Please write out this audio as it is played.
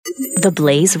The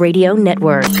Blaze Radio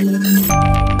Network.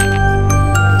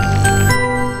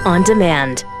 On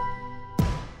demand.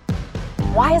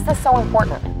 Why is this so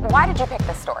important? Why did you pick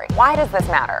this story? Why does this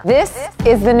matter? This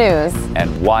is the news.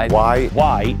 And why?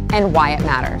 And why it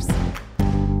matters.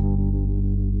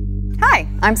 Hi,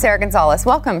 I'm Sarah Gonzalez.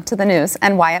 Welcome to the news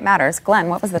and why it matters. Glenn,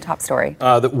 what was the top story?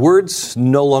 That words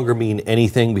no longer mean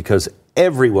anything because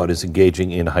everyone is engaging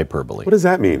in hyperbole. What does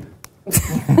that mean?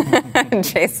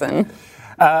 Jason.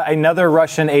 Another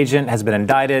Russian agent has been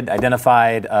indicted,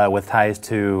 identified with ties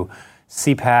to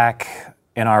CPAC,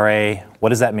 NRA. What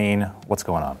does that mean? What's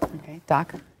going on? Okay,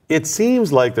 Doc. It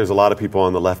seems like there's a lot of people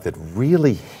on the left that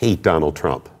really hate Donald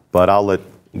Trump, but I'll let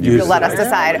you let us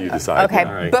decide. I'll let you decide. Okay,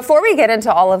 Right. Before we get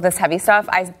into all of this heavy stuff,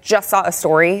 I just saw a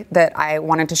story that I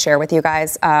wanted to share with you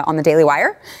guys on the Daily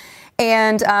Wire.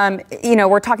 And,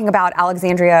 we're talking about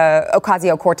Alexandria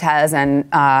Ocasio-Cortez and,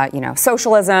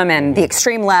 socialism and the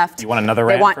extreme left. You want another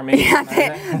rant from me?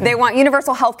 Yeah, they want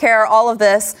universal health care, all of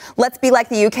this. Let's be like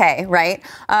the UK, right?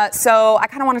 So I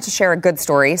kind of wanted to share a good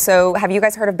story. So have you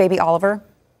guys heard of Baby Oliver?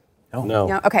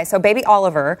 No. Okay, so Baby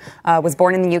Oliver was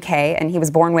born in the UK, and he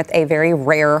was born with a very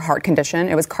rare heart condition.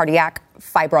 It was cardiac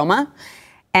fibroma.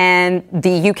 And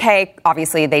the UK,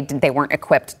 obviously, they weren't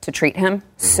equipped to treat him.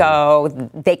 So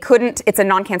they couldn't, it's a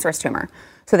non-cancerous tumor.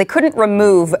 So they couldn't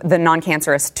remove the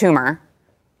non-cancerous tumor,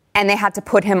 and they had to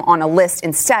put him on a list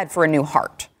instead for a new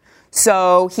heart.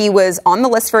 So he was on the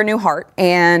list for a new heart,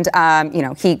 and,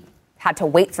 he had to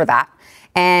wait for that.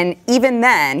 And even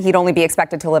then, he'd only be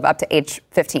expected to live up to age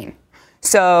 15.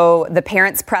 So the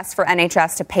parents pressed for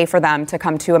NHS to pay for them to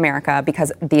come to America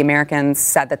because the Americans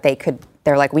said that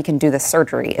they're like, we can do this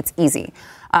surgery. It's easy.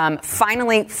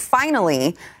 Finally,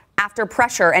 after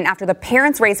pressure and after the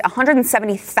parents raised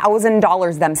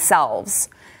 $170,000 themselves,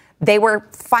 they were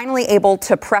finally able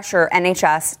to pressure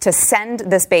NHS to send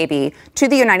this baby to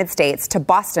the United States, to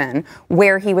Boston,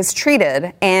 where he was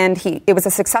treated. And it was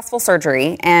a successful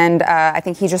surgery. And I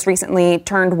think he just recently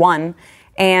turned 1.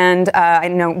 And I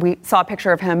know we saw a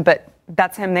picture of him, but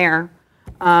that's him there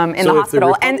in the hospital.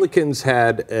 So if the Republicans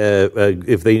had,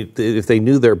 if they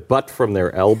knew their butt from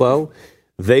their elbow,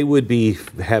 they would be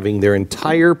having their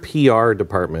entire PR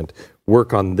department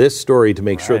work on this story to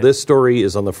make sure this story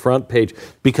is on the front page.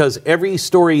 Because every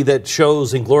story that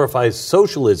shows and glorifies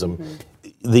socialism,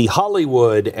 the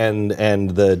Hollywood and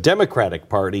the Democratic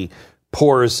Party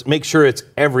make sure it's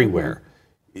everywhere.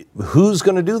 Who's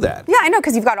going to do that? Yeah, I know,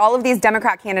 because you've got all of these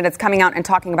Democrat candidates coming out and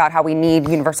talking about how we need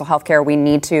universal health care. We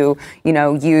need to,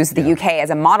 use the UK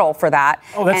as a model for that.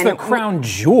 Oh, that's the crown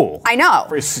jewel. I know.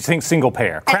 For single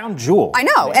payer. Crown jewel. I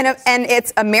know. And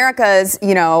it's America's,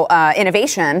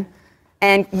 innovation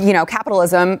and,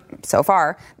 capitalism so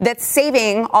far that's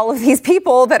saving all of these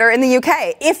people that are in the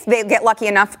UK if they get lucky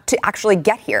enough to actually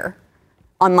get here.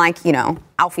 Unlike,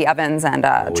 Alfie Evans and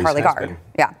Charlie Gard.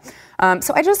 Yeah.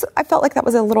 So I felt like that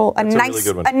was a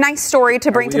nice story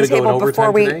to bring to the table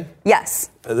before we. Today? Yes.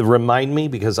 Remind me,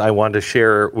 because I want to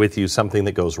share with you something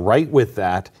that goes right with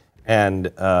that.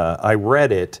 And I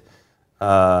read it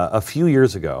a few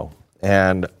years ago,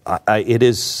 and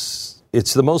it's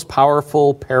the most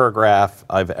powerful paragraph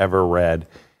I've ever read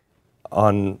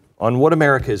on what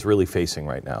America is really facing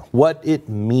right now, what it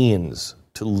means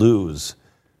to lose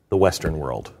the Western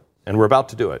world, and we're about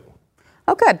to do it.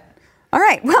 Oh, good. All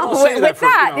right. Well, with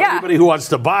that, anybody who wants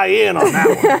to buy in on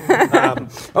that one.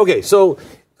 Okay, so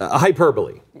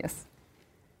hyperbole. Yes.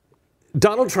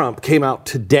 Donald Trump came out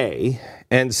today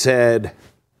and said,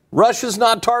 Russia's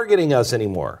not targeting us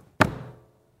anymore.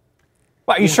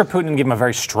 Well, are you sure Putin gave him a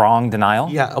very strong denial?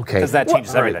 Yeah, okay. Because that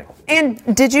changes everything.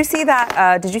 And did you see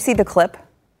that? Did you see the clip?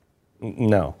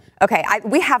 No. Okay,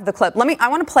 we have the clip. I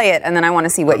want to play it, and then I want to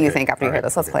see what you think after you hear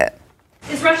this. Let's play it.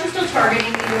 Is Russia still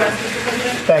targeting the U.S., Mr.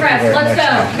 President? Press, let's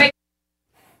go.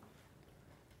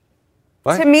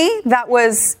 What? To me, that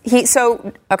was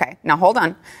okay, now hold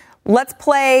on. Let's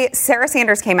play. Sarah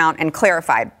Sanders came out and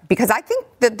clarified, because I think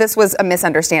that this was a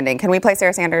misunderstanding. Can we play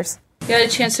Sarah Sanders? You had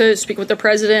a chance to speak with the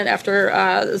president after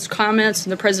those comments,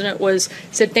 and the president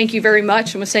said thank you very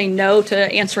much and was saying no to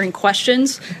answering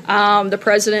questions. The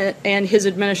president and his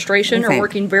administration are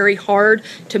working very hard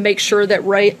to make sure that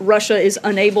Russia is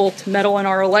unable to meddle in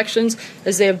our elections,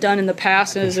 as they have done in the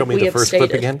past, and as we have stated. Show me the first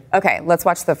clip again. Okay, let's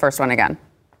watch the first one again.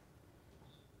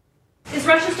 Is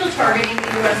Russia still targeting the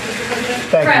U.S., Mr. President?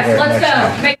 Press,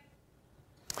 let's go.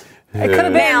 It could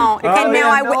have been.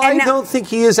 I don't think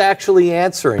he is actually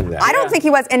answering that. I don't think he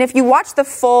was. And if you watch the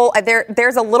full,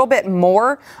 there's a little bit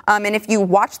more. And if you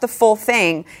watch the full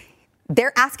thing,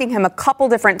 they're asking him a couple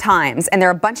different times, and there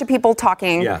are a bunch of people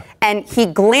talking. Yeah. And he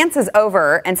glances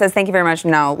over and says, "Thank you very much."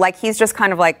 No, like he's just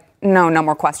kind of like, no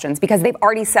more questions, because they've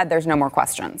already said there's no more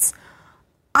questions.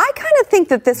 I kind of think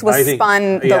that this was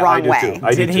spun the wrong way.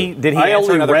 Did he I answer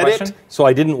only another read question? it, so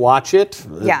I didn't watch it.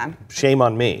 Yeah. Shame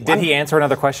on me. Did he answer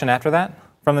another question after that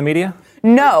from the media?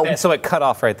 No. So it cut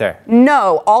off right there.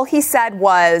 No, all he said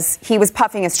was he was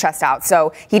puffing his chest out.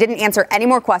 So he didn't answer any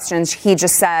more questions. He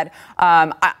just said,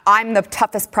 I'm the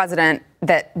toughest president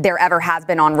that there ever has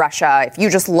been on Russia. If you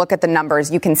just look at the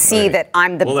numbers, you can see that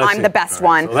I'm the best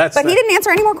one. So but he didn't answer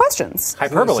any more questions.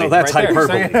 Hyperbole. So that's right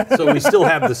hyperbole. There. So we still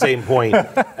have the same point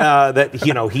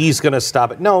that, he's going to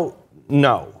stop it. No.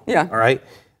 Yeah. All right.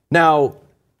 Now,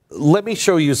 let me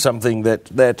show you something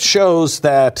that shows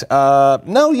that,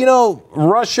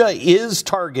 Russia is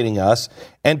targeting us,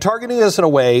 and targeting us in a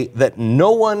way that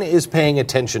no one is paying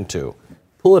attention to.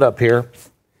 Pull it up here.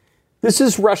 This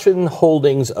is Russian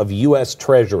holdings of U.S.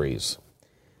 treasuries.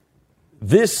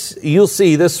 This, you'll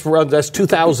see, that's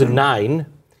 2009.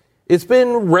 It's been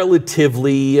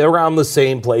relatively around the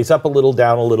same place, up a little,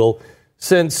 down a little,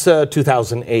 since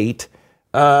 2008.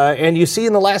 And you see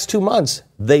in the last 2 months,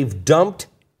 they've dumped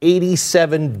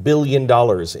 $87 billion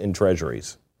in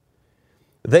treasuries.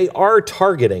 They are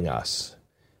targeting us.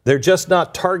 They're just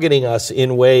not targeting us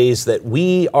in ways that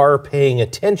we are paying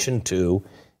attention to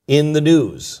in the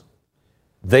news.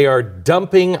 They are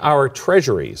dumping our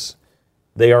treasuries.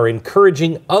 They are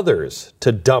encouraging others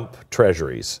to dump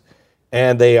treasuries.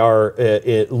 And they are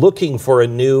looking for a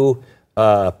new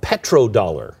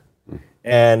petrodollar.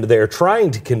 And they're trying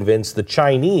to convince the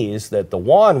Chinese that the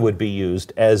yuan would be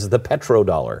used as the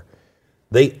petrodollar.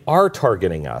 They are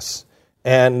targeting us.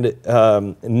 And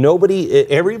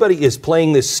everybody is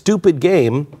playing this stupid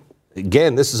game.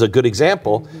 Again, this is a good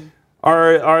example.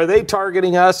 Are they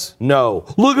targeting us? No.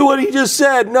 Look at what he just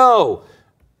said. No.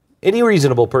 Any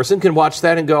reasonable person can watch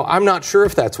that and go, I'm not sure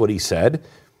if that's what he said.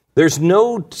 There's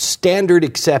no standard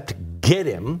except get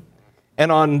him.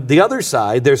 And on the other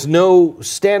side, there's no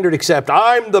standard except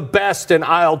I'm the best and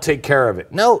I'll take care of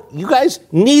it. No,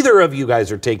 neither of you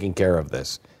guys are taking care of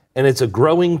this. And it's a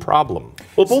growing problem.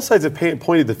 Well, both sides have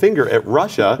pointed the finger at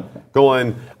Russia,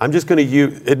 going, I'm just going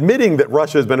to admitting that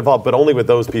Russia has been involved, but only with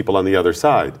those people on the other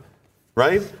side.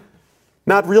 Right?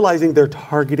 Not realizing they're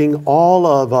targeting all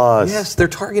of us. Yes, they're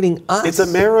targeting us. It's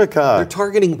America. They're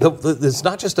targeting, it's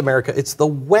not just America, it's the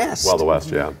West. Well, the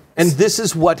West, yeah. And this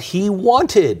is what he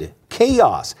wanted,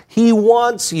 chaos. He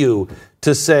wants you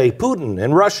to say, Putin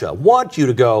and Russia want you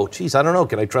to go, geez, I don't know,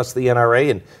 can I trust the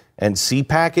NRA and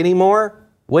CPAC anymore?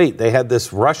 Wait, they had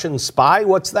this Russian spy?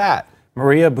 What's that?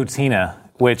 Maria Butina,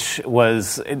 which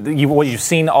was what you've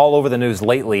seen all over the news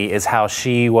lately, is how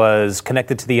she was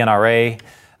connected to the NRA,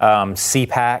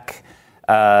 CPAC,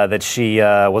 that she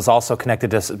was also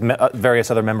connected to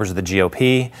various other members of the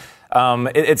GOP.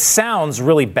 It sounds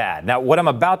really bad. Now, what I'm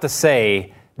about to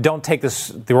say, don't take this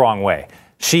the wrong way.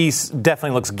 She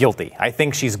definitely looks guilty. I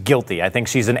think she's guilty. I think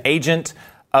she's an agent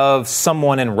of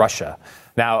someone in Russia.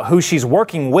 Now, who she's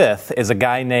working with is a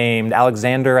guy named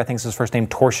Alexander, I think is his first name,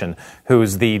 Torshin,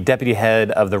 who's the deputy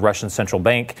head of the Russian Central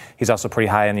Bank. He's also pretty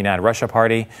high in the United Russia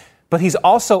Party. But he's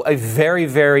also a very,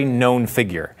 very known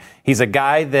figure. He's a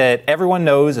guy that everyone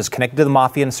knows is connected to the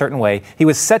mafia in a certain way. He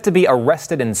was set to be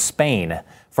arrested in Spain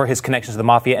for his connections to the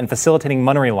mafia and facilitating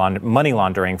money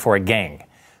laundering for a gang.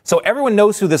 So everyone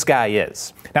knows who this guy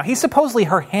is. Now, he's supposedly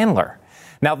her handler.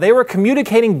 Now, they were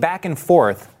communicating back and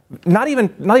forth, not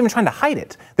even trying to hide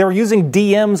it. They were using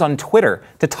DMs on Twitter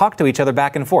to talk to each other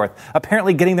back and forth,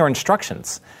 apparently getting their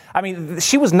instructions. I mean,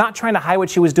 she was not trying to hide what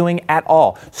she was doing at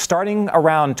all. Starting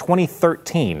around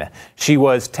 2013, she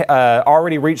was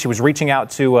she was reaching out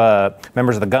to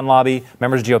members of the gun lobby,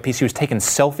 members of GOP. She was taking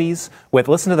selfies with,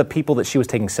 listen to the people that she was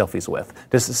taking selfies with.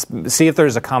 Just see if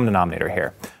there's a common denominator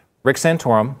here. Rick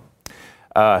Santorum,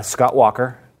 Scott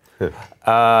Walker,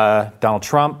 Donald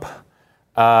Trump,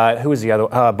 who was the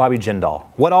other? Bobby Jindal.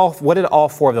 What did all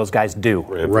four of those guys do?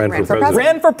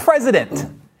 Ran for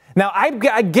president. Now,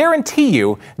 I guarantee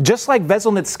you, just like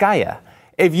Veselnitskaya,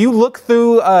 if you look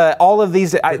through all of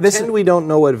these... Pretend we don't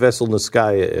know what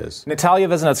Veselnitskaya is. Natalia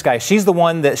Veselnitskaya. She's the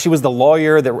one that... She was the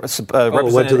lawyer that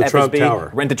represented went to the FSB, Trump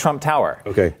Tower. Went to Trump Tower.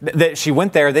 Okay. That she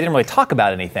went there. They didn't really talk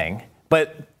about anything,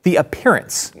 but the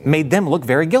appearance made them look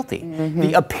very guilty. Mm-hmm.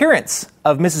 The appearance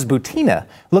of Mrs. Butina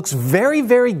looks very,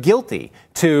 very guilty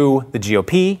to the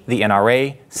GOP, the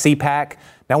NRA, CPAC.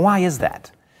 Now, why is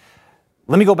that?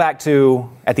 Let me go back to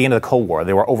at the end of the Cold War.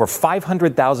 There were over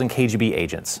 500,000 KGB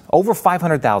agents. Over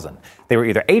 500,000. They were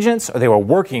either agents or they were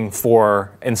working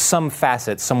for, in some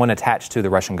facet, someone attached to the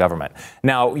Russian government.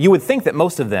 Now, you would think that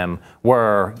most of them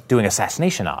were doing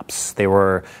assassination ops. They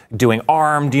were doing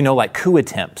armed, like coup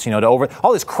attempts, to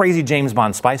all this crazy James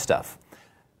Bond spy stuff.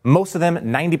 Most of them,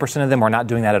 90% of them, are not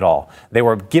doing that at all. They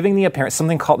were giving the appearance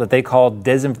something that they call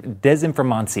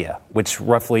desinformancia, which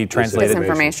roughly translated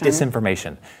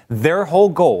disinformation. Their whole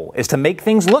goal is to make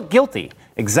things look guilty,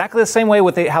 exactly the same way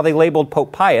with how they labeled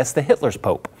Pope Pius the Hitler's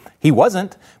Pope. He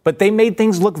wasn't, but they made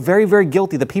things look very, very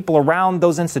guilty. The people around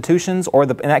those institutions, or in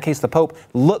that case the Pope,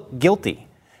 look guilty.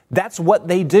 That's what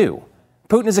they do.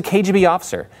 Putin is a KGB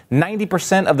officer.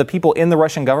 90% of the people in the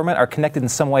Russian government are connected in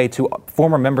some way to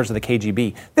former members of the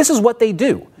KGB. This is what they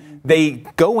do. They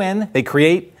go in, they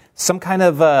create some kind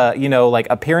of,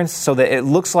 appearance so that it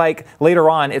looks like later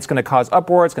on it's going to cause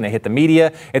uproar, it's going to hit the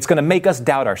media, it's going to make us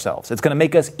doubt ourselves, it's going to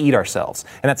make us eat ourselves.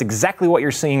 And that's exactly what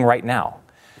you're seeing right now.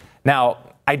 Now,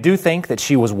 I do think that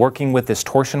she was working with this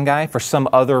Torsion guy for some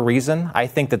other reason. I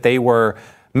think that they were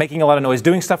making a lot of noise,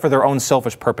 doing stuff for their own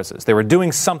selfish purposes. They were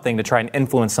doing something to try and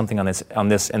influence something in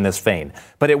this vein.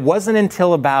 But it wasn't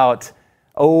until about,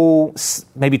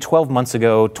 maybe 12 months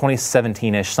ago,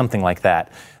 2017-ish, something like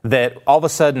that, that all of a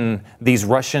sudden these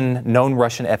known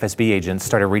Russian FSB agents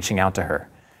started reaching out to her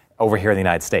over here in the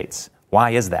United States. Why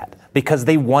is that? Because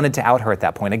they wanted to out her at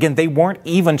that point. Again, they weren't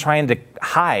even trying to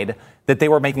hide that they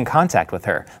were making contact with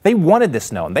her. They wanted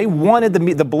this known. They wanted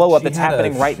the blow up that's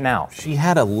happening right now. She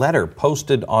had a letter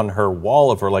posted on her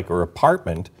wall of her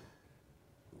apartment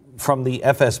from the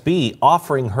FSB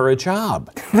offering her a job.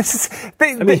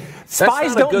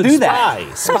 Spies don't do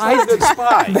that. Spies, good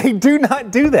spy. They do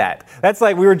not do that. That's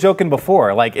like we were joking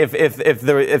before. Like if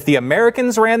the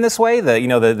Americans ran this way, the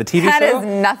TV that show, is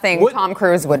nothing Tom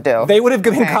Cruise would do. They would have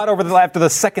been caught after the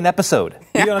second episode.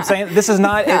 You know what I'm saying? This is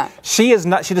not. She does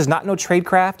not know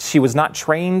tradecraft. She was not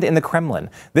trained in the Kremlin.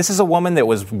 This is a woman that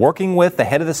was working with the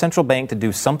head of the central bank to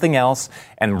do something else,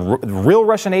 and real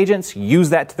Russian agents use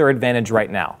that to their advantage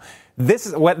right now.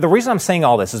 The reason I'm saying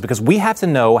all this is because we have to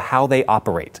know how they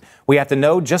operate. We have to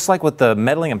know, just like with the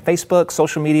meddling in Facebook,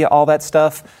 social media, all that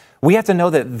stuff, we have to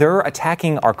know that they're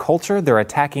attacking our culture. They're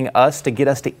attacking us to get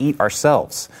us to eat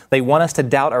ourselves. They want us to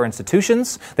doubt our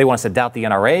institutions. They want us to doubt the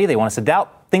NRA. They want us to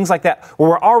doubt things like that where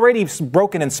we're already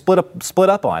broken and split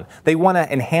up on. They want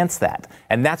to enhance that.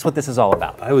 And that's what this is all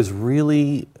about. I was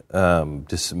really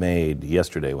dismayed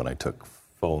yesterday when I took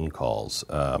phone calls,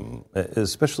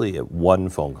 especially one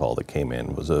phone call that came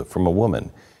in was from a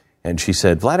woman. And she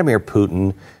said, Vladimir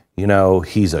Putin,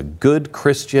 he's a good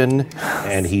Christian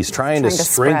and he's trying to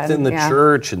strengthen the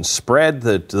church and spread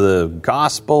the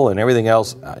gospel and everything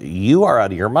else. You are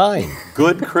out of your mind.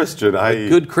 Good Christian. A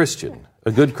good Christian.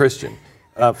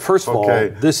 First of all,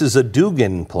 this is a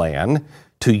Dugin plan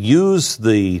to use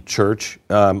the church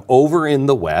over in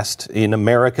the West, in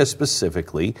America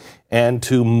specifically, and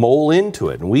to mole into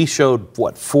it. And we showed,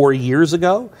 4 years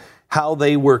ago, how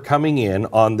they were coming in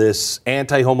on this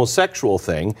anti-homosexual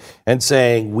thing and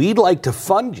saying, we'd like to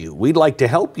fund you. We'd like to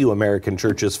help you, American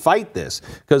churches, fight this.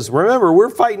 Because remember, we're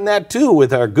fighting that too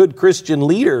with our good Christian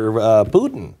leader,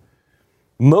 Putin.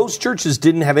 Most churches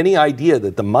didn't have any idea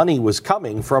that the money was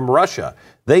coming from Russia.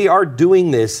 They are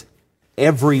doing this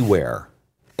everywhere.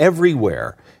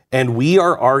 And we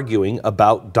are arguing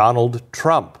about Donald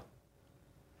Trump.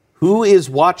 Who is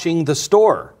watching the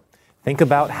store? Think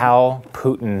about how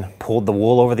Putin pulled the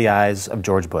wool over the eyes of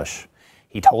George Bush.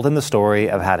 He told him the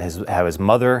story of how his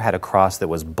mother had a cross that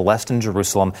was blessed in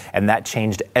Jerusalem, and that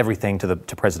changed everything to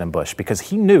President Bush because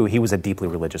he knew he was a deeply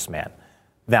religious man.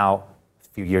 Now, a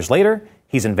few years later,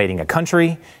 he's invading a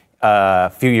country.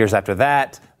 A few years after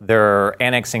that, they're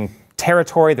annexing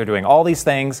territory. They're doing all these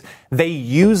things. They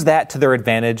use that to their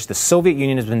advantage. The Soviet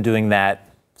Union has been doing that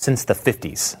since the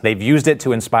 50s. They've used it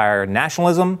to inspire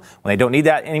nationalism. When they don't need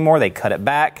that anymore, they cut it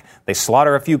back. They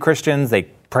slaughter a few Christians.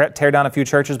 They tear down a few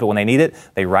churches. But when they need it,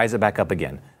 they rise it back up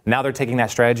again. Now they're taking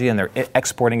that strategy and they're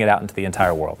exporting it out into the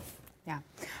entire world. Yeah.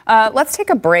 Let's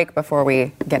take a break before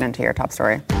we get into your top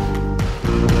story.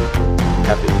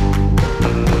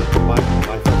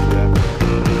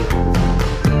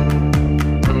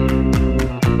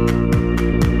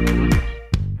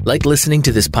 Like listening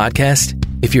to this podcast?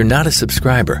 If you're not a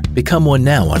subscriber, become one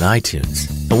now on iTunes.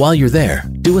 And while you're there,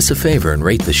 do us a favor and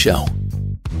rate the show.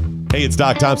 Hey, it's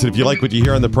Doc Thompson. If you like what you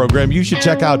hear on the program, you should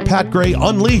check out Pat Gray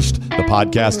Unleashed. The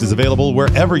podcast is available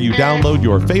wherever you download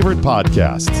your favorite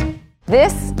podcasts.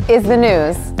 This is the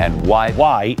news. And why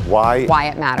Why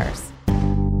it matters.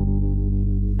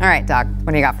 All right, Doc,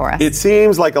 what do you got for us? It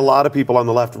seems like a lot of people on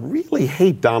the left really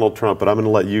hate Donald Trump, but I'm going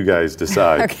to let you guys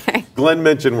decide. Okay. Glenn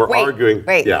mentioned we're arguing.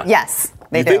 Yes,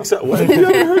 they you do. think so? What? You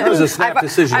haven't heard That was a snap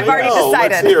decision. I've already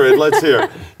decided. Let's hear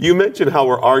it. You mentioned how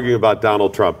we're arguing about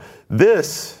Donald Trump.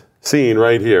 This scene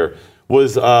right here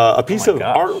was a piece of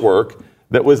artwork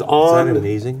that was on. Is that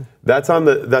amazing? That's on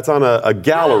a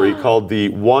gallery called the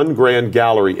One Grand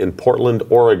Gallery in Portland,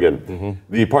 Oregon. Mm-hmm.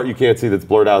 The part you can't see that's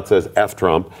blurred out says F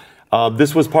Trump.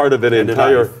 This was part of an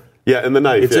entire. Yeah, and the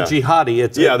knife. It's a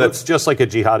jihadi. That's just like a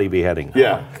jihadi beheading.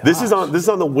 Yeah, this is on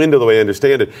the window the way I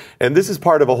understand it, and this is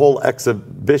part of a whole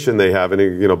exhibition they have, and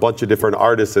a bunch of different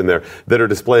artists in there that are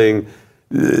displaying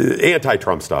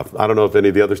anti-Trump stuff. I don't know if any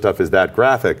of the other stuff is that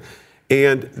graphic.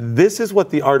 And this is what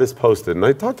the artist posted. And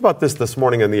I talked about this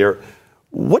morning on the air.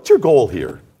 What's your goal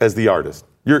here as the artist?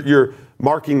 You're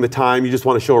marking the time. You just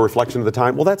want to show a reflection of the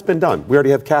time. Well, that's been done. We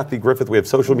already have Kathy Griffith. We have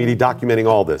social media documenting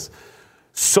all this.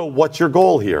 So what's your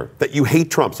goal here? That you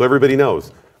hate Trump so everybody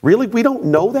knows. Really? We don't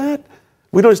know that?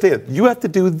 We don't understand. You have to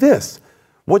do this.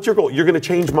 What's your goal? You're going to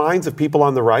change minds of people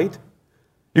on the right?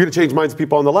 You're going to change minds of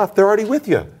people on the left? They're already with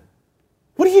you.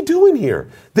 What are you doing here?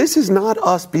 This is not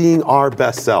us being our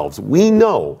best selves. We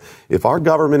know if our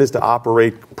government is to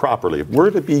operate properly, if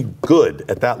we're to be good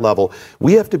at that level,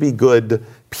 we have to be good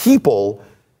people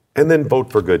and then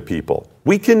vote for good people.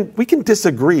 We can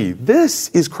disagree. This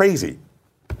is crazy.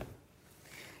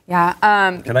 Yeah.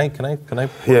 Can I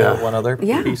point out one other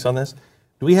piece on this?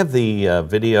 Do we have the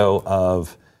video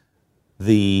of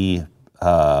the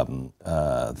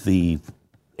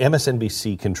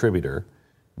MSNBC contributor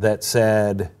that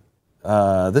said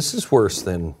this is worse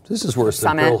than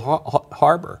Pearl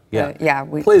Harbor? Yeah.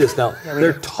 Play this now.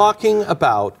 They're talking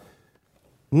about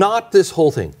not this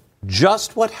whole thing,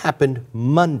 just what happened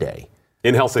Monday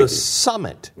in Helsinki. The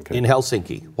summit in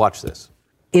Helsinki. Watch this.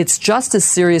 It's just as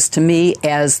serious to me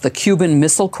as the Cuban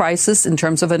Missile Crisis in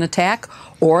terms of an attack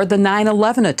or the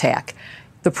 9/11 attack.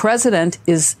 The president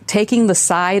is taking the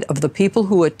side of the people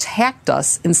who attacked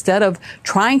us instead of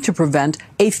trying to prevent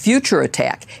a future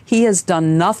attack. He has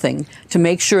done nothing to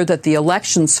make sure that the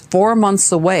elections 4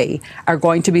 months away are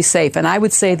going to be safe. And I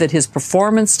would say that his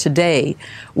performance today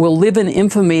will live in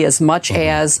infamy as much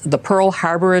as the Pearl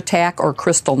Harbor attack or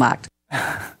Kristallnacht.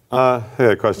 Hey,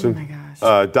 a question. Oh my gosh.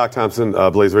 Doc Thompson,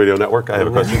 Blaze Radio Network. I have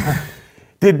a question.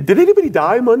 Did anybody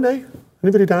die Monday?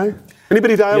 Anybody die?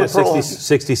 Anybody die on Pearl?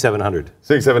 6,700.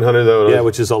 6,700, though? Yeah,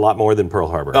 which is a lot more than Pearl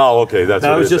Harbor. Oh, okay. That's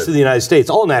that was just in the United States.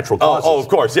 All natural causes. Oh, of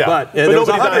course, yeah. But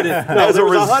nobody died. As a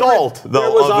result, there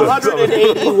was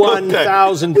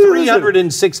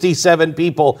 181,367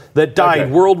 people that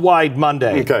died worldwide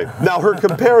Monday. Okay. Now, her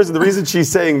comparison, the reason she's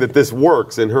saying that this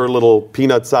works in her little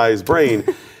peanut-sized brain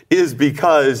is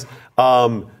because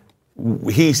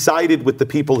he sided with the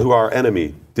people who are our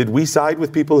enemy. Did we side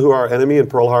with people who are our enemy in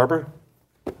Pearl Harbor?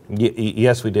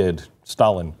 Yes, we did.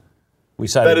 Stalin. We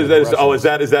sided with the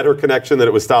Russians. Is that her connection that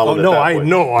it was Stalin? Oh, no, I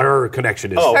know her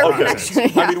connection is. Oh,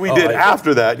 okay. I mean, we did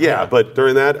after that, yeah. But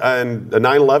during that and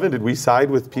 9/11, did we side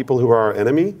with people who are our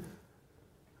enemy?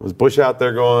 Was Bush out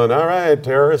there going, "All right,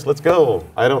 terrorists, let's go"?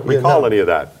 I don't recall any of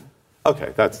that.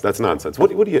 Okay, that's nonsense.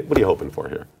 What are you hoping for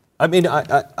here? I mean,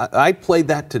 I played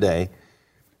that today,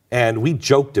 and we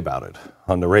joked about it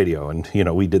on the radio, and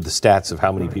we did the stats of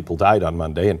how many people died on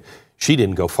Monday, and she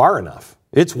didn't go far enough.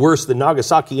 It's worse than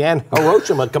Nagasaki and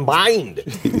Hiroshima combined.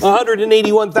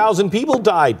 181,000 people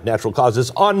died, natural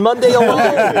causes, on Monday alone.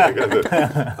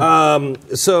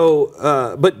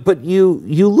 But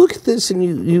you look at this and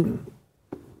you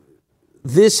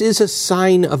this is a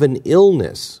sign of an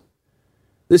illness.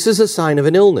 This is a sign of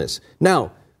an illness.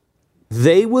 Now,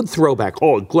 they would throw back,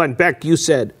 "Oh, Glenn Beck, you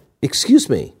said," excuse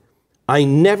me, I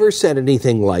never said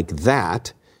anything like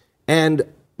that. And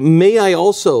may I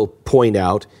also point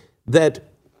out that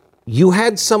you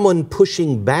had someone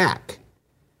pushing back.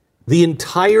 The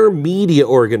entire media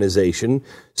organization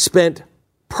spent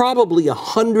probably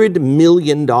 $100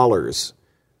 million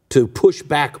to push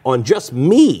back on just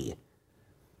me.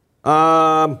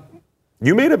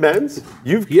 You made amends.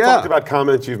 You've talked about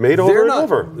comments you've made over and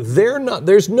over.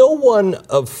 There's no one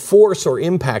of force or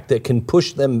impact that can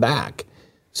push them back.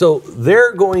 So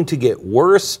they're going to get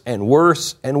worse and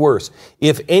worse and worse.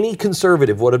 If any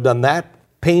conservative would have done that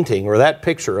painting or that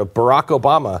picture of Barack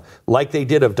Obama like they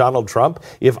did of Donald Trump,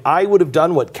 if I would have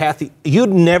done what Kathy,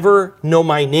 you'd never know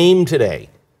my name today.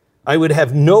 I would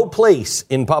have no place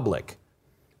in public.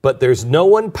 But there's no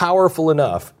one powerful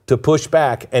enough to push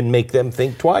back and make them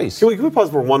think twice. Can we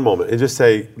pause for one moment and just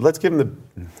say, let's give them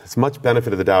as much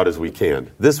benefit of the doubt as we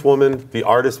can. This woman, the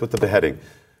artist with the beheading,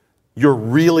 you're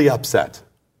really upset.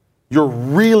 You're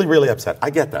really, really upset.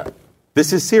 I get that.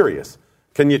 This is serious.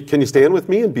 Can you stand with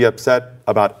me and be upset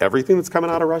about everything that's coming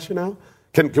out of Russia now?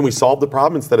 Can we solve the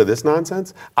problem instead of this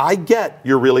nonsense? I get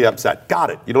you're really upset.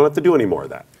 Got it. You don't have to do any more of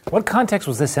that. What context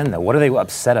was this in, though? What are they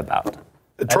upset about?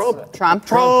 Trump.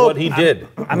 What he did.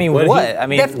 I mean, what? I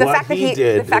mean, The fact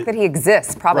that he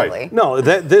exists, probably. Right. No,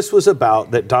 this was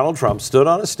about that Donald Trump stood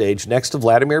on a stage next to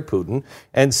Vladimir Putin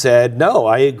and said, no,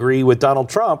 I agree with Donald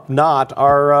Trump, not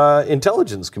our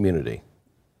intelligence community.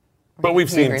 But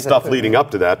we've seen stuff leading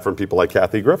up to that from people like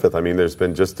Kathy Griffith. I mean, there's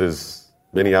been just as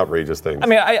many outrageous things. I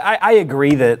mean, I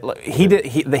agree that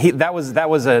that was a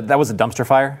dumpster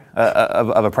fire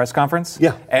of a press conference.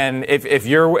 Yeah. And if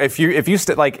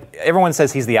like everyone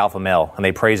says he's the alpha male and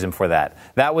they praise him for that.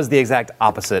 That was the exact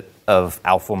opposite of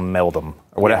alpha maledom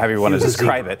or whatever you want to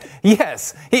describe it.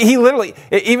 Yes. He literally,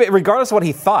 even regardless of what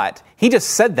he thought, he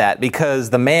just said that because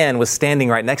the man was standing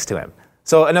right next to him.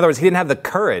 So, in other words, he didn't have the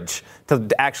courage to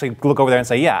actually look over there and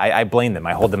say, yeah, I blame them.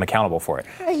 I hold them accountable for it.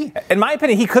 In my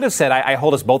opinion, he could have said, I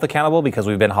hold us both accountable because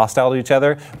we've been hostile to each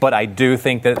other, but I do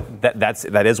think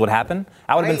that is what happened.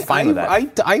 I would have been fine with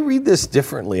that. I read this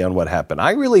differently on what happened.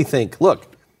 I really think, look,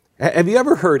 have you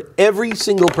ever heard every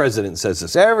single president says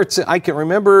this? I can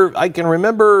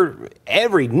remember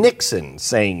every Nixon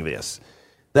saying this,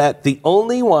 that the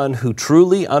only one who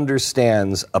truly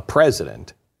understands a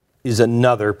president is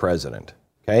another president,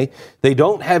 okay? They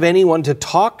don't have anyone to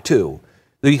talk to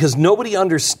because nobody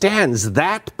understands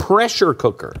that pressure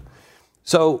cooker.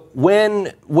 So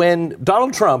when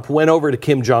Donald Trump went over to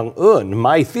Kim Jong-un,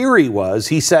 my theory was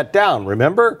he sat down,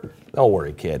 remember? Don't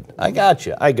worry, kid. I got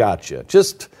you.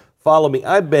 Just follow me.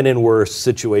 I've been in worse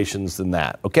situations than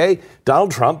that, okay?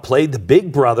 Donald Trump played the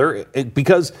big brother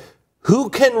because who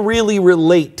can really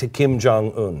relate to Kim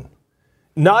Jong-un?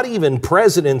 Not even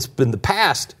presidents in the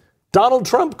past. Donald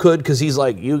Trump could because he's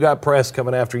like, you got press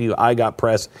coming after you, I got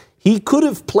press. He could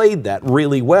have played that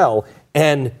really well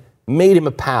and made him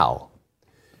a pal.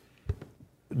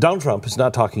 Donald Trump is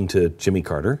not talking to Jimmy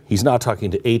Carter. He's not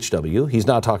talking to H.W. He's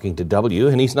not talking to W.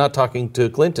 And he's not talking to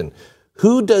Clinton.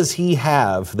 Who does he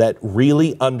have that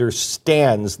really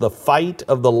understands the fight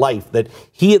of the life that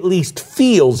he at least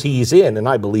feels he's in? And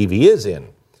I believe he is in.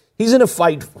 He's in a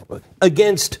fight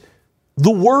against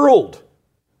the world.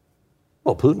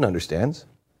 Well, Putin understands.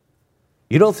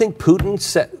 You don't think Putin,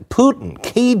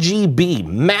 KGB,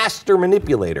 master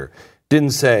manipulator,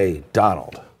 didn't say,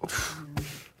 Donald,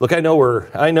 look, I know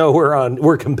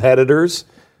we're competitors,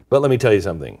 but let me tell you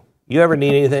something. You ever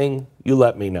need anything, you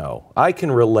let me know. I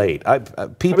can relate.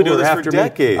 People are after me.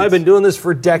 I've been doing this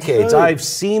for decades. I've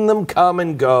seen them come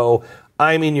and go.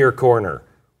 I'm in your corner.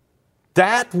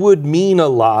 That would mean a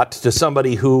lot to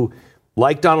somebody who,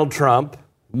 like Donald Trump,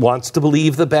 wants to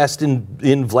believe the best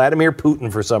in Vladimir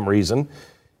Putin for some reason.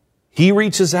 He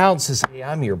reaches out and says, hey,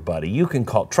 I'm your buddy. You can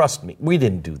call. Trust me. We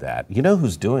didn't do that. You know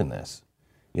who's doing this?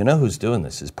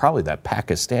 Is probably that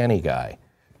Pakistani guy.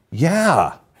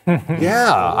 Yeah.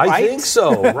 Yeah, I think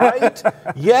so, right?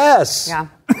 Yes. Yeah,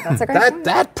 that's a great point.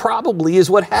 That probably is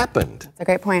what happened. That's a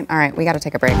great point. All right, we got to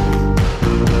take a break.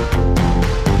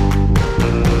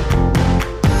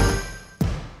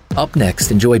 Up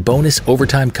next, enjoy bonus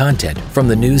overtime content from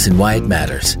the news and why it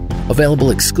matters. Available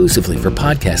exclusively for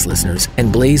podcast listeners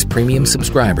and Blaze Premium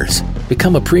subscribers.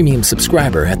 Become a premium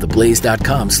subscriber at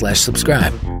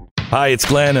theblaze.com/subscribe. Hi, it's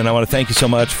Glenn, and I want to thank you so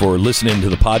much for listening to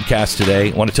the podcast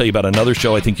today. I want to tell you about another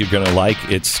show I think you're going to like.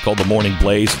 It's called The Morning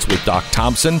Blaze. It's with Doc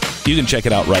Thompson. You can check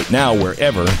it out right now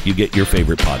wherever you get your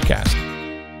favorite podcast.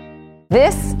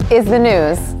 This is the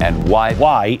news. And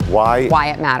why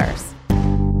it matters.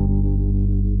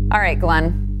 All right,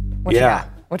 Glenn. What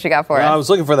you got for us? I was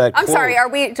looking for that quote. I'm sorry, are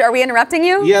we interrupting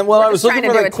you? Yeah, well, I was looking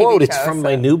for that quote. It's from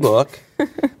my new book.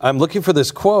 I'm looking for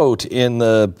this quote in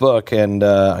the book, and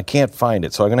I can't find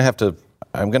it. So I'm going to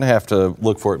have to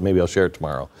look for it. Maybe I'll share it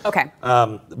tomorrow. Okay.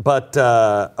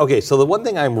 Okay, so the one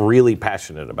thing I'm really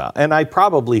passionate about, and I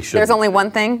probably should. There's only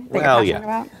one thing that you're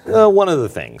passionate about? One of the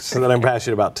things that I'm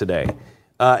passionate about today.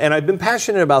 And I've been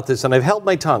passionate about this, and I've held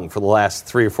my tongue for the last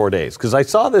 3 or 4 days because I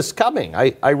saw this coming.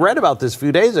 I read about this a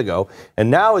few days ago, and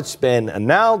now it's been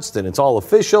announced, and it's all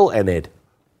official, and it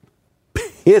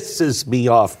pisses me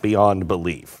off beyond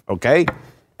belief, okay?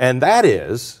 And that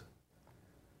is,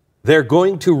 they're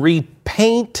going to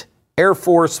repaint Air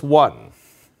Force One.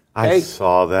 Okay? I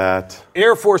saw that.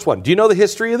 Air Force One. Do you know the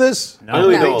history of this? No. I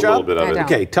only know a little bit of it.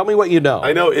 Okay, tell me what you know.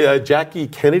 I know Jackie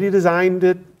Kennedy designed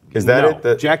it. Is that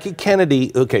it? Jackie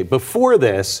Kennedy, okay, before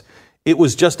this, it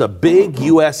was just a big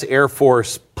U.S. Air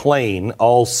Force plane,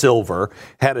 all silver,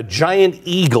 had a giant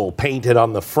eagle painted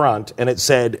on the front, and it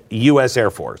said U.S. Air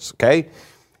Force, okay?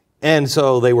 And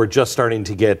so they were just starting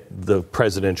to get the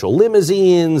presidential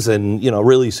limousines and,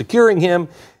 really securing him.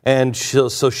 And so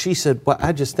she said, well,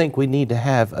 I just think we need to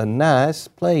have a nice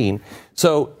plane.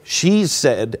 So she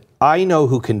said, I know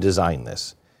who can design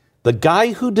this. The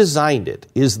guy who designed it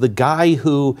is the guy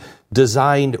who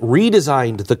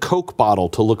redesigned the Coke bottle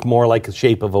to look more like the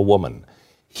shape of a woman.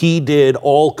 He did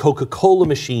all Coca-Cola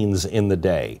machines in the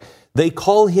day. They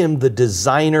call him the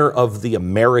designer of the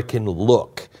American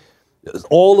look.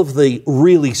 All of the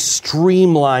really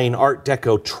streamlined Art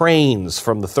Deco trains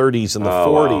from the 30s and the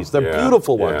 40s, the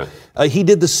beautiful one. He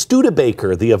did the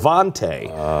Studebaker, the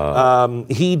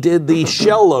Avante. He did the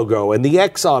Shell logo and the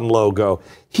Exxon logo.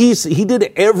 He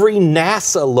did every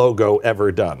NASA logo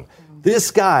ever done. This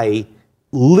guy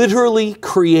literally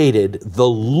created the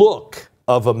look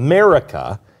of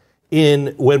America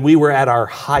when we were at our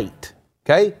height.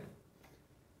 Okay?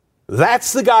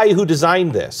 That's the guy who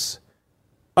designed this.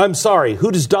 I'm sorry,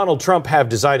 who does Donald Trump have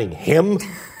designing him?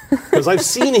 Because I've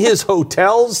seen his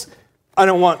hotels. I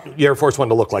don't want the Air Force One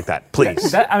to look like that,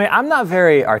 please. I'm not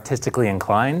very artistically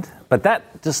inclined, but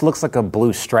that just looks like a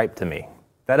blue stripe to me.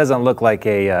 That doesn't look like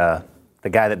the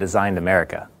guy that designed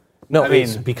America. No,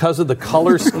 it's because of the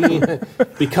color scheme.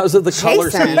 Because of the color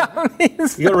scheme.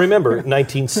 You got to remember,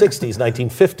 1960s,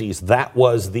 1950s, that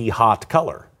was the hot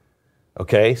color.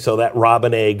 Okay, so that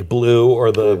robin egg blue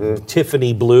or the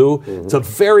Tiffany blue, it's a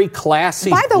very classy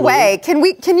By the blue. way, can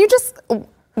you just...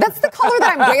 That's the color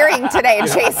that I'm wearing today,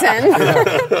 Jason.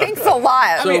 Thanks a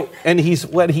lot. So, and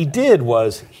what he did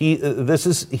was he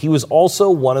was also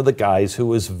one of the guys who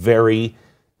was very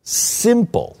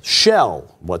simple.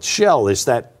 Shell. What's Shell? It's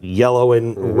that yellow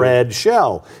and red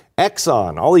shell.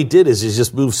 Exxon. All he did is he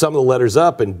just moved some of the letters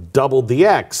up and doubled the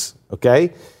X.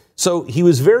 Okay, so he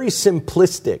was very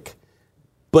simplistic,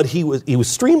 but he was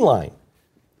streamlined.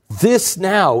 This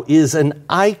now is an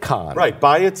icon. Right.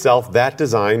 By itself, that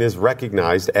design is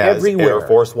recognized as everywhere. Air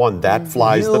Force One. That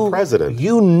flies the president.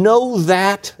 You know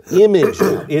that image.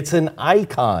 It's an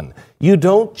icon. You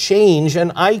don't change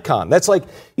an icon. That's like,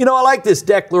 I like this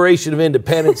Declaration of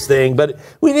Independence thing, but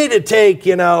we need to take,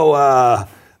 the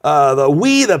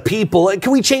we the people.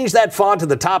 Can we change that font to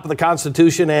the top of the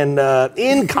Constitution and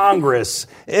in Congress?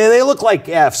 And they look like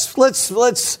Fs.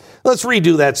 Let's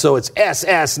redo that so it's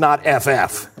SS, not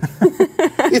FF.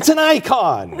 It's an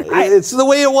icon. It's the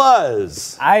way it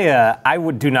was. I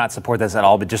do not support this at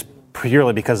all, but just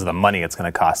purely because of the money it's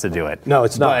going to cost to do it. No,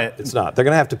 it's not. It's not. They're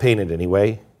going to have to paint it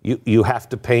anyway. You have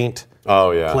to paint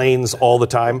planes all the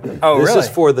time. Oh, this really? is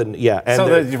for the And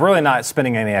so you're really not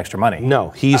spending any extra money.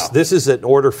 No, this is an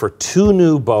order for 2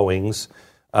 new Boeings.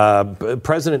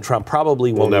 President Trump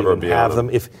probably won't even have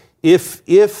them.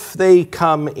 If they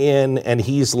come in and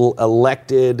he's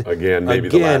elected maybe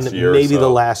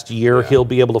the last year, he'll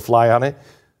be able to fly on it.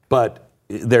 But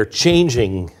they're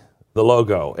changing the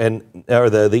logo or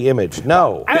the image.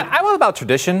 No, I'm all about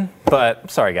tradition, but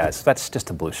sorry guys, that's just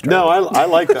a blue stripe. No, I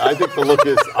like that. I think the look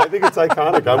is. I think it's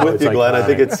iconic. I'm with you, Glenn. I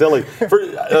think it's silly.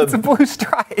 It's a blue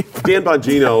stripe. Dan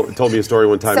Bongino told me a story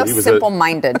one time. So he was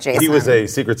simple-minded, Jason. He was a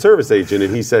Secret Service agent,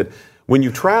 and he said, when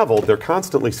you travel, they're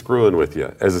constantly screwing with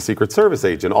you as a Secret Service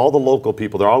agent. All the local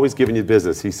people, they're always giving you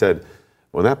business. He said,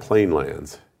 when that plane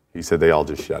lands, he said, they all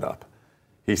just shut up.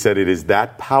 He said, it is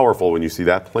that powerful when you see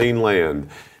that plane land,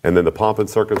 and then the pomp and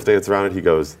circumstance around it, he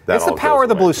goes, it's the power of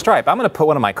the blue stripe. I'm going to put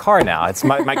one in my car now. It's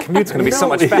my commute's going to be so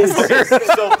much faster.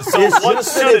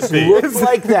 It's looked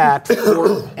like that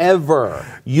forever.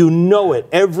 You know it.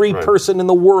 Every person in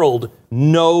the world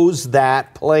knows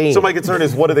that plane. So my concern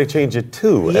is, what do they change it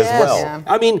to as well? Yeah.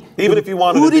 I mean, even if you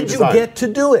wanted who to did you get to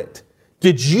do it?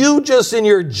 Did you just in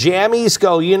your jammies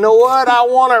go, you know what, I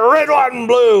want a red, white, and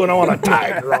blue, and I want a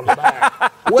tiger on the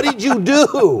back? What did you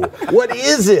do? What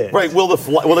is it? Right, will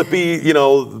it be,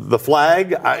 the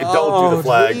flag? Don't do the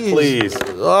flag, please.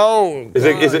 Oh, is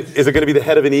it going to be the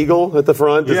head of an eagle at the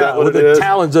front? Is that what with it the is?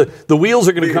 talons. The wheels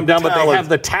are going to come down, but they have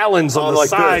the talons on the like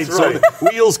side, this, right. so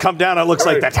the wheels come down, and it looks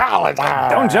like the talons.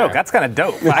 Don't joke, that's kind of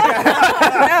dope.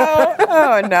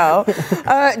 No.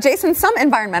 Jason, some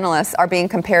environmentalists are being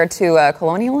compared to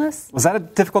colonialists. Was that a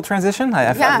difficult transition?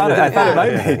 I thought it might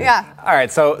be. Yeah. All right,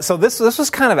 so this was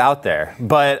kind of out there,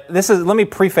 but let me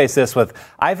preface this with,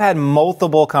 I've had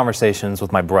multiple conversations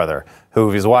with my brother, who,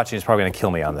 if he's watching, is probably going to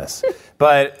kill me on this.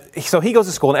 But, so he goes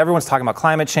to school, and everyone's talking about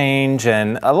climate change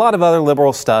and a lot of other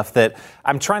liberal stuff that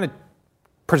I'm trying to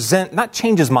present, not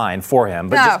change his mind for him.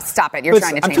 But stop it. You're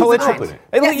trying to change his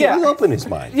mind. He'll open his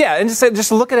mind. Yeah, and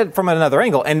just look at it from another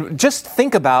angle, and just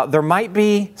think about, there might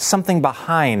be something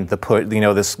behind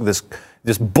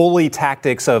this bully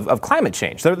tactics of climate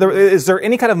change. Is there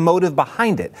any kind of motive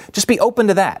behind it? Just be open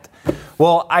to that.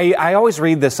 Well, I always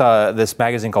read this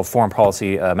magazine called Foreign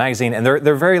Policy Magazine, and they're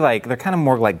they're kind of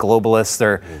more like globalists.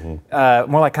 They're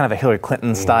more like kind of a Hillary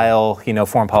Clinton style,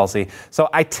 foreign policy. So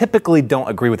I typically don't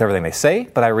agree with everything they say,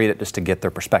 but I read it just to get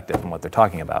their perspective on what they're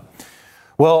talking about.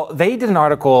 Well, they did an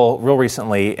article real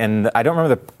recently, and I don't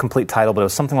remember the complete title, but it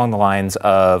was something along the lines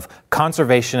of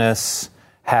conservationists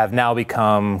have now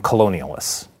become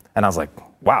colonialists. And I was like,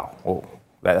 wow, well,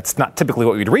 that's not typically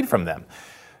what we'd read from them.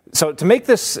 So to make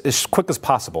this as quick as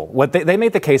possible, what they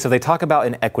made the case of, they talk about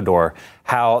in Ecuador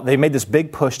how they made this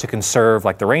big push to conserve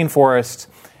like the rainforest,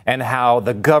 and how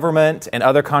the government and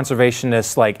other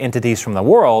conservationist like entities from the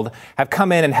world have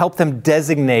come in and helped them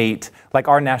designate like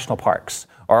our national parks,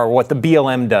 or what the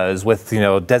BLM does with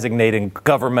designating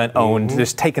government-owned,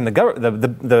 just taking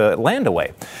the land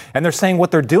away. And they're saying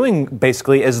what they're doing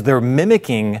basically is they're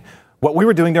mimicking what we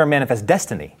were doing during Manifest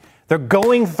Destiny. They're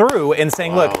going through and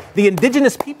saying, look, the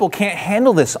indigenous people can't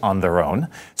handle this on their own,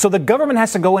 so the government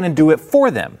has to go in and do it for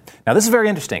them. Now, this is very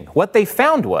interesting. What they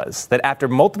found was that after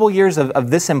multiple years of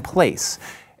this in place,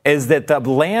 is that the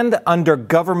land under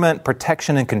government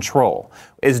protection and control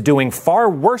is doing far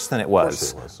worse than it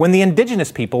was when the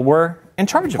indigenous people were in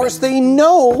charge of it. Of course, they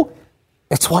know.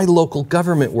 That's why local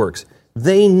government works.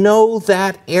 They know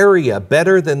that area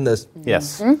better than the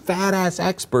fat-ass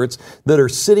experts that are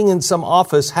sitting in some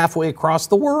office halfway across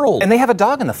the world. And they have a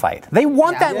dog in the fight. They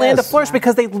want that land to flourish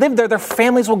because they live there. Their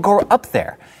families will grow up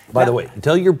there. By the way,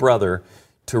 tell your brother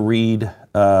to read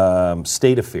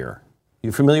State of Fear.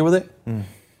 You familiar with it?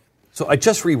 So I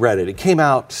just reread it. It came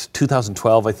out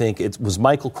 2012, I think. It was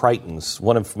Michael Crichton's,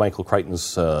 one of Michael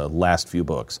Crichton's last few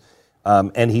books.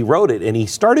 And he wrote it, and he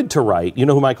started to write. You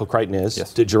know who Michael Crichton is?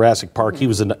 Yes. To Jurassic Park. He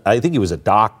was I think he was a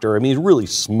doctor. I mean, he's a really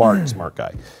smart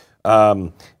guy.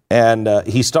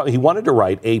 He wanted to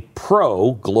write a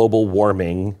pro-global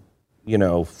warming,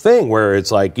 thing where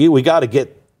it's like we got to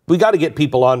get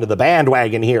people onto the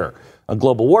bandwagon here on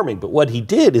global warming. But what he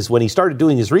did is when he started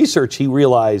doing his research, he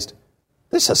realized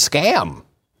this is a scam.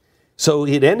 So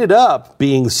it ended up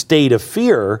being State of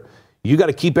Fear. You got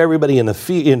to keep everybody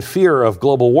in fear of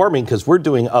global warming because we're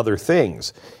doing other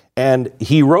things. And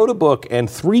he wrote a book, and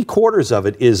 3/4 of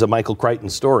it is a Michael Crichton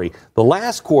story. The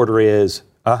last quarter is,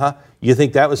 you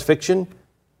think that was fiction?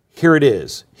 Here it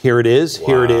is. Here it is. Wow.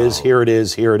 Here it is. Here it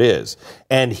is. Here it is.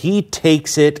 And he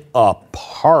takes it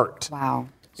apart. Wow.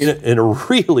 In a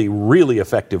really, really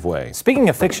effective way. Speaking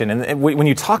of fiction, and when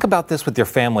you talk about this with your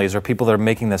families or people that are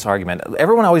making this argument,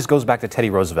 everyone always goes back to Teddy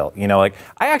Roosevelt.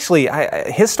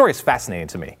 His story is fascinating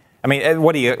to me. I mean,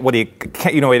 what he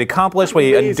accomplished, what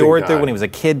he endured through when he was a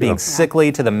kid, being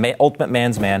sickly to the ultimate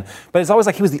man's man. But it's always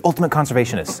like he was the ultimate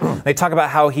conservationist. They talk about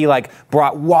how he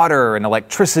brought water and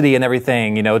electricity and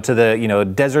everything, to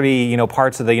the deserty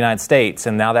parts of the United States,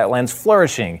 and now that land's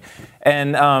flourishing.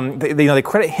 And they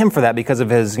credit him for that because of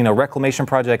his reclamation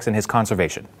projects and his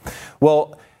conservation.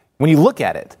 Well, when you look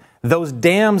at it, those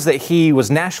dams that he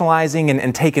was nationalizing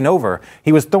and taking over,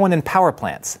 he was throwing in power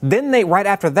plants. Then right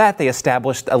after that, they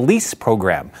established a lease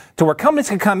program to where companies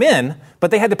could come in,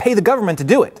 but they had to pay the government to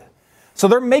do it. So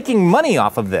they're making money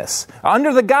off of this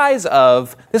under the guise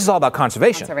of this is all about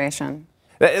conservation.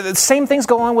 The same things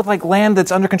go on with land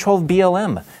that's under control of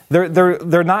BLM.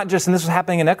 They're not just, and this was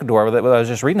happening in Ecuador that I was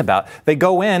just reading about. They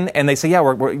go in and they say,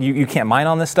 you can't mine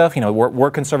on this stuff.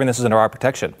 We're conserving this as under our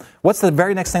protection. What's the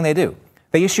very next thing they do?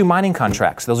 They issue mining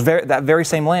contracts, that very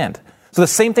same land. So the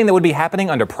same thing that would be happening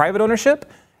under private ownership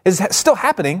is still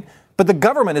happening, but the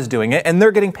government is doing it, and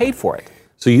they're getting paid for it.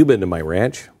 So you've been to my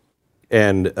ranch,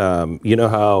 and you know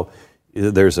how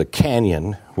there's a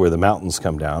canyon where the mountains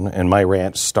come down, and my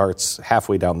ranch starts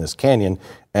halfway down this canyon,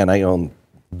 and I own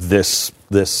this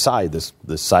side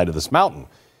of this mountain.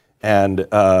 And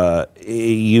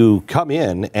you come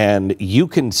in and you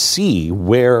can see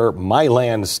where my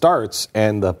land starts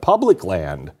and the public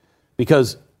land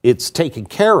because it's taken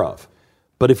care of.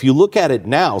 But if you look at it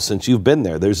now, since you've been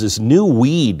there, there's this new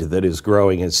weed that is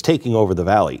growing and it's taking over the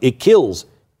valley. It kills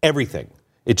everything.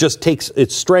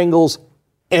 It strangles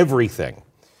everything.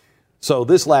 So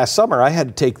this last summer, I had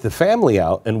to take the family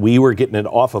out and we were getting it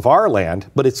off of our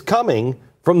land, but it's coming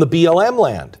from the BLM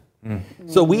land.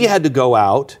 So we had to go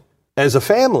out as a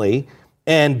family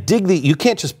and you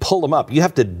can't just pull them up. You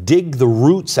have to dig the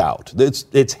roots out.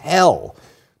 It's hell.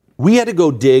 We had to go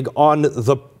dig on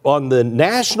the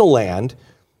national land.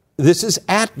 It's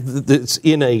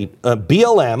in a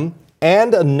BLM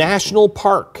and a national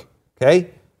park. Okay.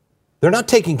 They're not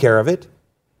taking care of it.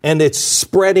 And it's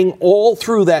spreading all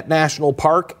through that national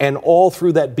park and all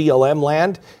through that BLM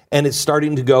land. And it's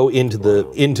starting to go into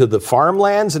the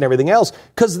farmlands and everything else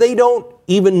because they don't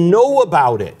even know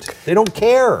about it. They don't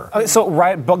care.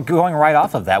 But going right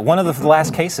off of that, one of the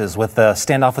last cases with the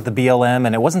standoff with the BLM,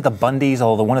 and it wasn't the Bundys,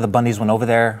 although one of the Bundys went over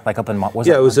there, like up in it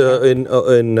was in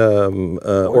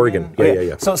Oregon.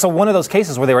 Yeah. So one of those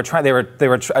cases where they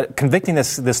were convicting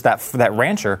that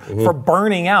rancher for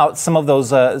burning out some of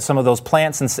those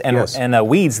plants and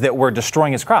weeds that were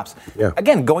destroying his crops. Yeah.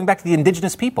 Again, going back to the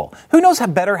indigenous people, who knows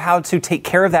how to take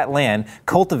care of that land,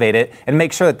 cultivate it, and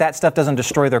make sure that stuff doesn't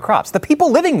destroy their crops. The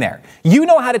people living there, you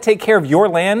know how to take care of your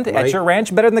land at your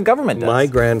ranch better than the government does. My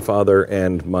grandfather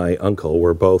and my uncle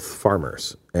were both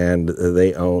farmers, and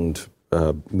they owned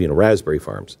raspberry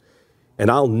farms. And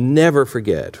I'll never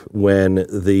forget when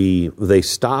they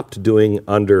stopped doing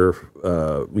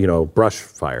brush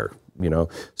fire,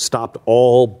 stopped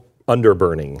all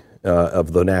underburning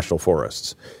of the national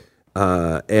forests.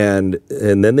 And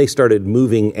then they started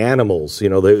moving animals.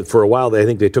 For a while, I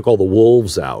think they took all the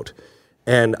wolves out.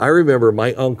 And I remember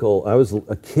my uncle, I was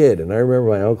a kid, and I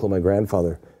remember my uncle and my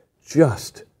grandfather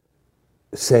just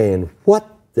saying, what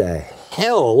the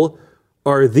hell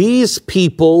are these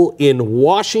people in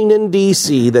Washington,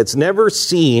 D.C. that's never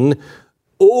seen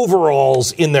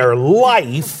overalls in their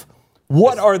life?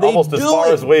 What are they almost doing?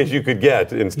 Almost as far away as you could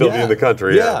get and still be in the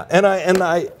country. Yeah. And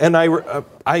I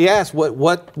asked,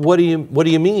 what do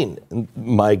you mean? And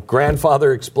my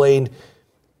grandfather explained,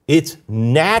 it's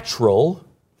natural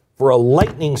for a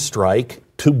lightning strike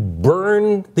to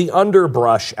burn the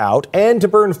underbrush out and to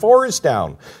burn forests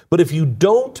down. But if you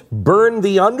don't burn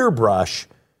the underbrush,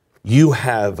 you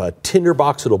have a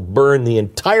tinderbox that'll burn the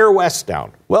entire West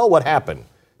down. Well, what happened?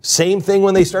 Same thing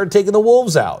when they started taking the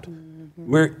wolves out.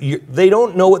 They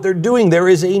don't know what they're doing. There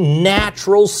is a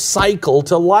natural cycle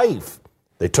to life.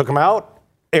 They took them out,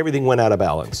 everything went out of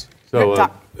balance. So,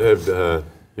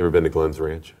 you ever been to Glenn's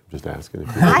Ranch? Just asking.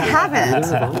 I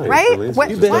haven't. Right?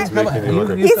 You've been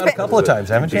a couple of times,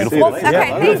 haven't you? Well,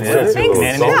 okay, thanks.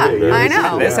 Yeah, I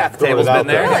know. This half the table's been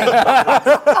there.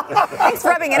 Thanks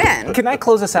for rubbing it in. Can I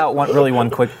close this out really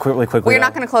quickly? Well, you're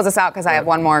not going to close this out because I have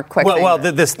one more quick thing. Well,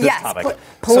 this topic.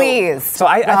 Please. So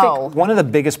I think one of the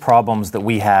biggest problems that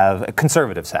we have,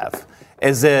 conservatives have,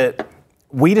 is that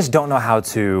we just don't know how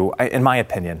to, in my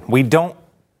opinion, we don't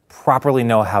properly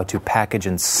know how to package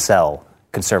and sell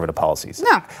conservative policies.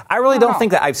 No. I really don't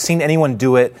think that I've seen anyone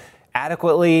do it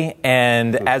adequately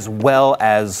and as well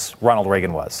as Ronald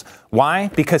Reagan was. Why?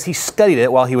 Because he studied it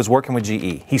while he was working with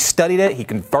GE. He studied it, he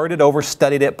converted over,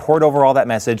 studied it, poured over all that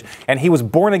message, and he was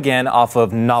born again off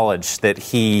of knowledge that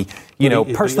he,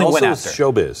 personally went after.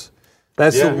 Showbiz.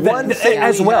 That's the one thing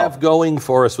we have going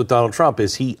for us with Donald Trump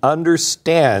is he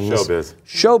understands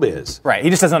showbiz. Right. He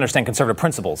just doesn't understand conservative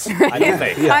principles.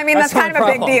 I mean, that's kind of a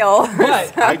big deal.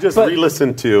 I just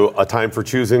re-listened to A Time for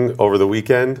Choosing over the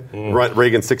weekend,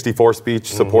 Reagan's 64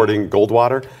 speech supporting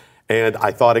Goldwater. And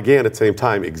I thought again at the same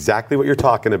time exactly what you're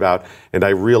talking about. And I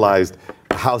realized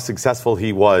how successful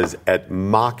he was at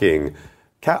mocking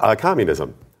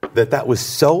communism. That was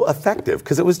so effective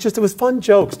because it was fun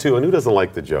jokes too, and who doesn't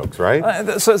like the jokes,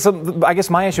 right? So I guess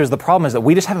my issue is the problem is that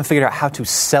we just haven't figured out how to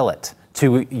sell it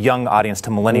to young audience, to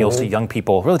millennials, to young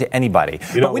people, really to anybody.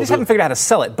 But we just haven't figured out how to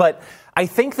sell it. But I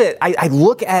think that I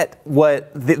look at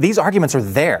what these arguments are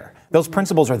there. Those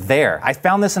principles are there. I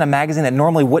found this in a magazine that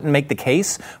normally wouldn't make the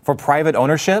case for private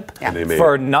ownership,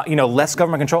 for not, less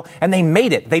government control, and they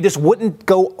made it. They just wouldn't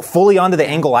go fully onto the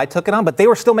angle I took it on, but they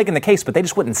were still making the case, but they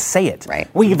just wouldn't say it. Right.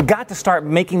 We've got to start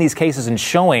making these cases and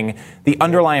showing the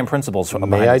underlying principles.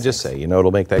 May I just say, it'll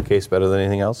make that case better than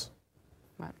anything else?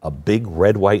 A big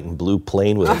red, white, and blue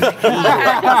plane with a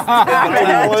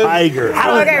tiger.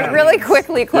 Okay, really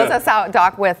quickly, close us out,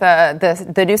 Doc, with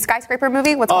the new Skyscraper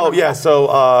movie. What's going on? So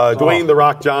Dwayne "The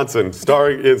Rock" Johnson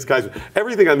starring in Skyscraper.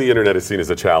 Everything on the internet is seen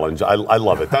as a challenge. I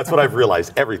love it. That's what I've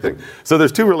realized, everything. So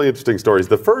there's two really interesting stories.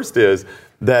 The first is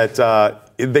that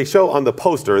they show on the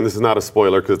poster, and this is not a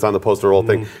spoiler because it's on the poster, the whole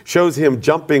thing, shows him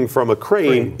jumping from a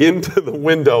crane into the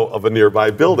window of a nearby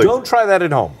building. Don't try that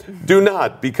at home. Do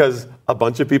not, because a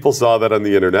bunch of people saw that on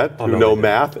the internet who know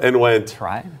math and went,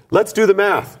 let's do the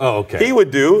math. Oh, okay. He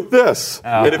would do this.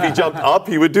 And if he jumped up,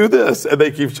 he would do this. And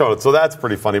they keep showing it. So that's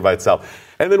pretty funny by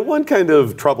itself. And then one kind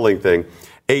of troubling thing,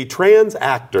 a trans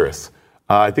actress,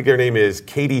 I think her name is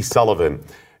Katie Sullivan,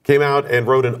 came out and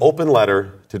wrote an open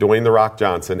letter to Dwayne "The Rock"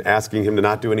 Johnson asking him to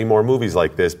not do any more movies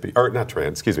like this, or not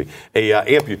trans, excuse me,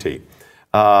 amputee.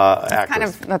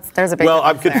 There's a big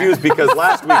I'm confused because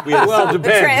last week we had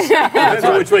depends. Depends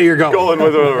on which way you're going.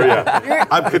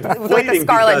 I'm conflating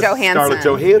Scarlett Johansson. Scarlett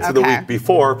Johansson the week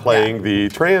before playing the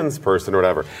trans person or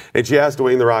whatever. And she asked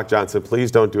Dwayne "The Rock" Johnson, please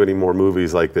don't do any more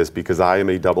movies like this because I am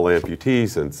a double amputee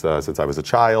since I was a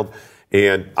child,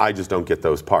 and I just don't get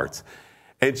those parts.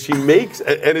 And she makes,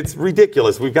 and it's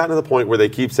ridiculous. We've gotten to the point where they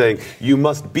keep saying, you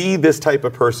must be this type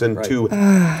of person to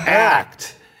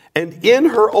act. And in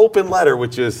her open letter,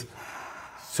 which is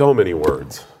so many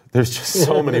words, there's just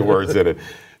so many words in it.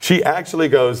 She actually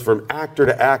goes from actor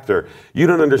to actor. You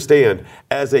don't understand.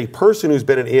 As a person who's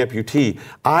been an amputee,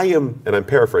 I am, and I'm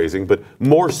paraphrasing, but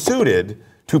more suited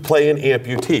to play an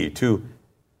amputee, to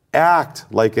act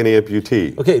like an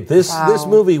amputee. Okay, this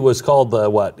movie was called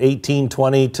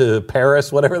 1820 to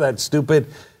Paris, whatever that stupid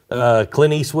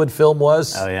Clint Eastwood film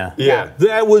was. Oh yeah. Yeah.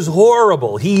 That was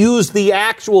horrible. He used the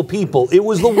actual people. It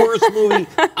was the worst movie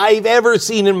I've ever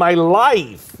seen in my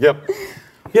life. Yep.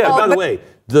 Yeah. By the way,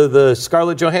 the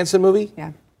Scarlett Johansson movie.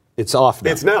 Yeah. It's off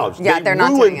now. It's now. Yeah, they're not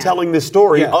doing it. Telling this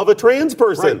story of a trans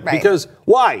person. Right. Because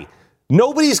why?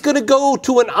 Nobody's going to go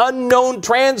to an unknown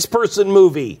trans person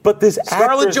movie. But this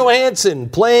Scarlett actress- Johansson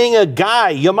playing a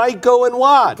guy, you might go and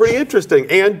watch. Pretty interesting.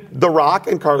 And The Rock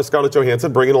and Scarlett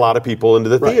Johansson bringing a lot of people into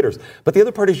the theaters. But the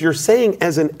other part is you're saying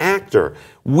as an actor,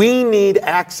 we need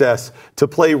access to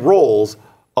play roles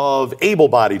of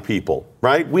able-bodied people,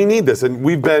 right? We need this, and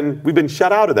we've been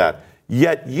shut out of that.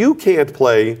 Yet you can't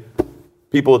play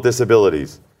people with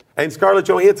disabilities. And Scarlett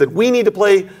Johansson, we need to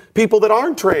play people that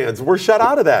aren't trans. We're shut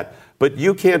out of that. But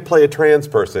you can't play a trans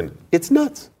person. It's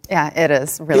nuts. Yeah, it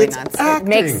is really It's nuts.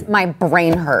 acting. It makes my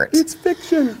brain hurt. It's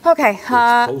fiction. Okay.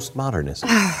 Postmodernism.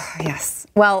 Yes.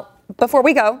 Well, before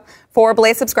we go, for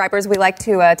Blaze subscribers, we like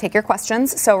to take your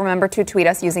questions. So remember to tweet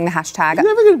us using the hashtag. You're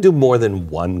never going to do more than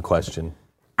one question.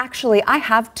 Actually, I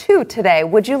have two today.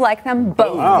 Would you like them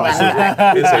both? It's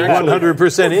actually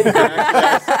 100%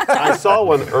 incorrect. I saw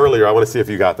one earlier. I want to see if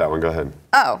you got that one. Go ahead.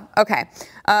 Oh, okay.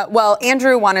 Well,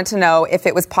 Andrew wanted to know if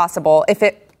it was possible,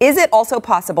 is it also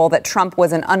possible that Trump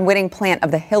was an unwitting plant of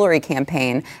the Hillary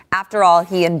campaign? After all,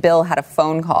 he and Bill had a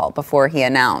phone call before he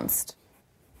announced.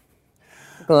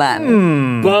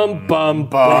 Glenn. Bum, bum,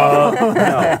 bum.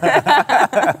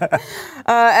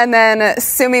 And then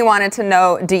Sumi wanted to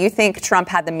know, do you think Trump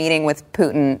had the meeting with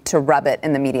Putin to rub it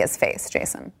in the media's face,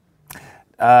 Jason?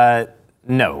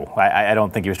 No, I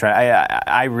don't think he was trying.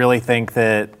 I really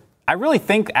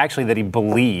think actually that he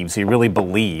really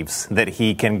believes that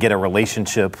he can get a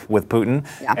relationship with Putin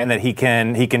and that he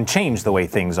can change the way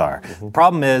things are. The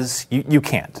problem is you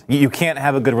can't. You can't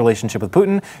have a good relationship with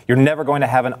Putin. You're never going to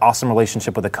have an awesome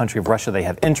relationship with the country of Russia. They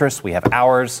have interests, we have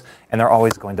ours, and they're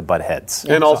always going to butt heads.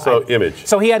 And also image.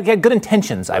 So he had good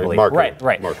intentions, I believe. Marketing.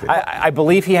 Right. I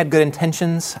believe he had good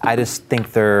intentions. I just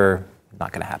think they're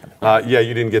not going to happen. Yeah,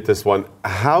 you didn't get this one.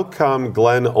 How come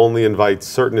Glenn only invites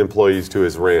certain employees to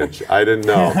his ranch? I didn't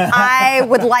know. I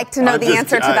would like to know the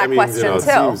answer to that question, it too.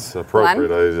 seems appropriate.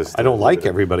 Glenn? I don't like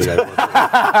everybody. All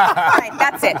right,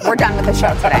 that's it. We're done with the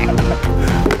show today.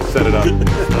 Set it up.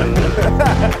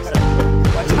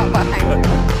 Watch out behind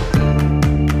you.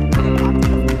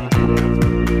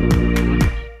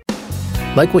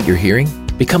 Like what you're hearing?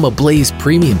 Become a Blaze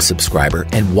Premium subscriber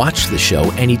and watch the show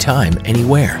anytime,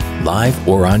 anywhere, live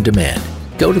or on demand.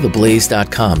 Go to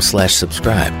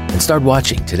theblaze.com/subscribe and start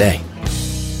watching today.